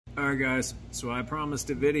Alright guys, so I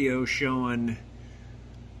promised a video showing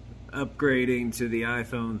upgrading to the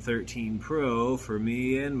iPhone 13 Pro for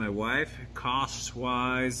me and my wife. Cost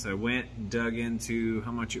wise, I went and dug into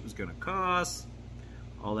how much it was going to cost,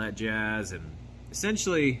 all that jazz, and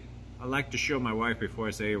essentially I like to show my wife before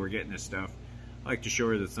I say hey, we're getting this stuff. I like to show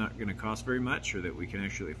her that it's not going to cost very much or that we can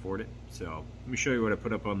actually afford it. So let me show you what I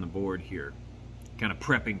put up on the board here, kind of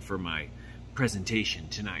prepping for my presentation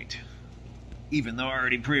tonight. Even though I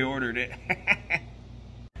already pre-ordered it.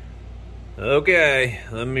 Okay,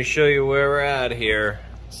 let me show you where we're at here.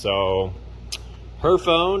 So, her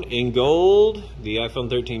phone in gold, the iPhone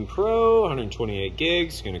 13 Pro, 128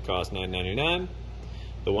 gigs, going to cost $9.99.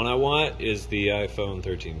 The one I want is the iPhone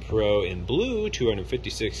 13 Pro in blue,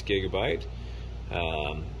 256 gigabyte.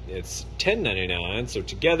 It's $10.99, so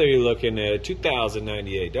together you're looking at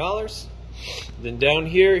 $2,098. Then down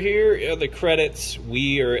here are the credits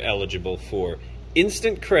we are eligible for.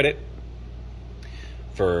 Instant credit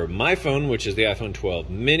for my phone, which is the iPhone 12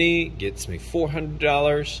 mini, gets me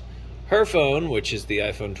 $400. Her phone, which is the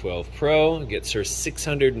iPhone 12 Pro, gets her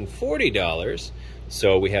 $640.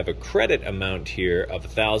 So we have a credit amount here of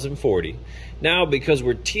 $1,040. Now, because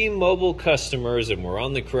we're T-Mobile customers and we're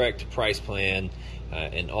on the correct price plan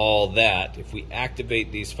and all that, if we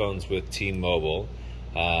activate these phones with T-Mobile,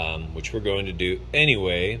 which we're going to do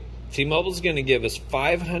anyway, T-Mobile's going to give us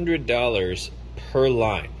 $500 per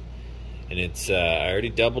line. And it's, I already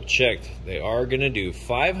double checked, they are going to do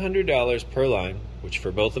 $500 per line, which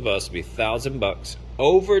for both of us would be $1,000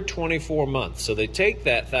 over 24 months. So they take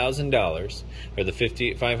that $1,000, or the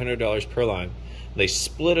 $500 per line, they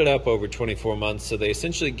split it up over 24 months, so they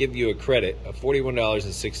essentially give you a credit of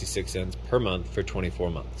 $41.66 per month for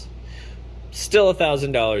 24 months. Still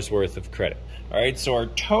 $1,000 worth of credit. All right, so our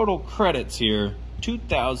total credits here,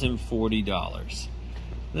 $2,040.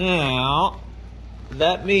 Now,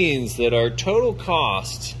 that means that our total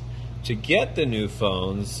cost to get the new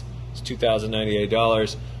phones is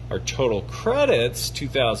 $2,098. Our total credits,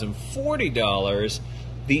 $2,040.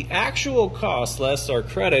 The actual cost less our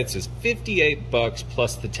credits is $58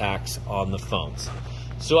 plus the tax on the phones.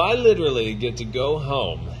 So I literally get to go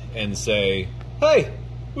home and say, hey,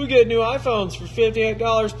 we get new iPhones for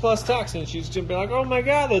 $58 plus tax. And she's going to be like, oh my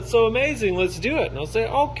God, that's so amazing. Let's do it. And I'll say,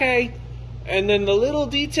 okay. And then the little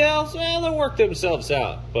details, well, they'll work themselves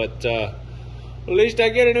out. But at least I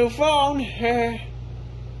get a new phone.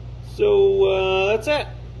 So that's it.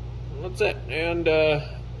 That's it. And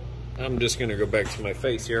I'm just going to go back to my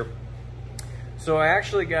face here. So I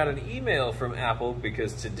actually got an email from Apple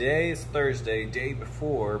because today is Thursday, day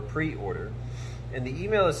before pre-order. And the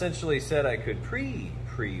email essentially said I could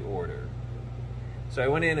pre-order. So I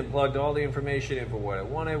went in and plugged all the information in for what I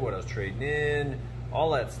wanted, what I was trading in,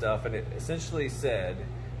 all that stuff, and it essentially said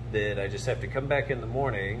that I just have to come back in the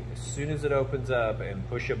morning as soon as it opens up and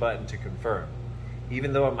push a button to confirm.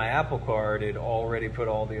 Even though on my Apple card it already put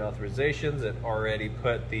all the authorizations, it already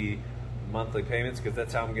put the monthly payments, because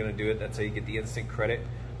that's how I'm going to do it. That's how you get the instant credit.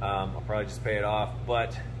 I'll probably just pay it off,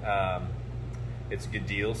 but it's a good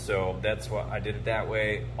deal, so that's why I did it that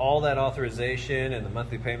way. All that authorization and the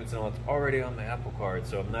monthly payments and all that's already on my Apple card,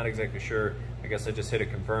 so I'm not exactly sure. I guess I just hit a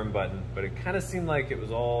confirm button, but it kind of seemed like it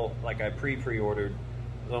was all like I pre-ordered.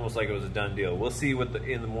 It was almost like it was a done deal. We'll see what the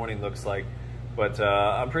in the morning looks like, but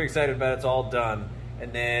I'm pretty excited about it. It's all done.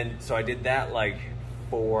 And then, so I did that like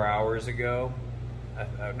 4 hours ago.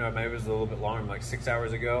 No, maybe it was a little bit longer, like 6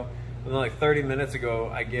 hours ago. And then like 30 minutes ago,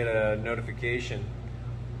 I get a notification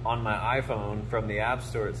on my iPhone from the App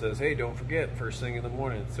Store. It says, hey, don't forget, first thing in the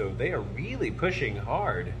morning. So they are really pushing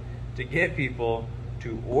hard to get people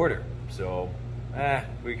to order. So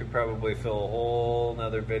we could probably fill a whole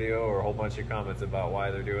nother video or a whole bunch of comments about why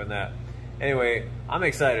they're doing that. Anyway, I'm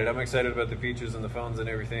excited. I'm excited about the features and the phones and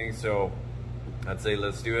everything. So I'd say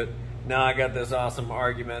let's do it. Now I got this awesome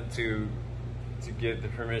argument to get the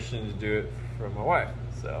permission to do it from my wife.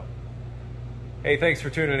 So, hey, thanks for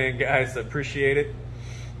tuning in, guys. I appreciate it.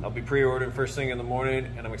 I'll be pre-ordering first thing in the morning,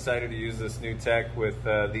 and I'm excited to use this new tech with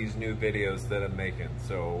these new videos that I'm making.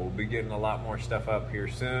 So we'll be getting a lot more stuff up here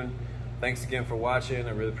soon. Thanks again for watching. I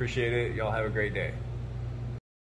really appreciate it. Y'all have a great day.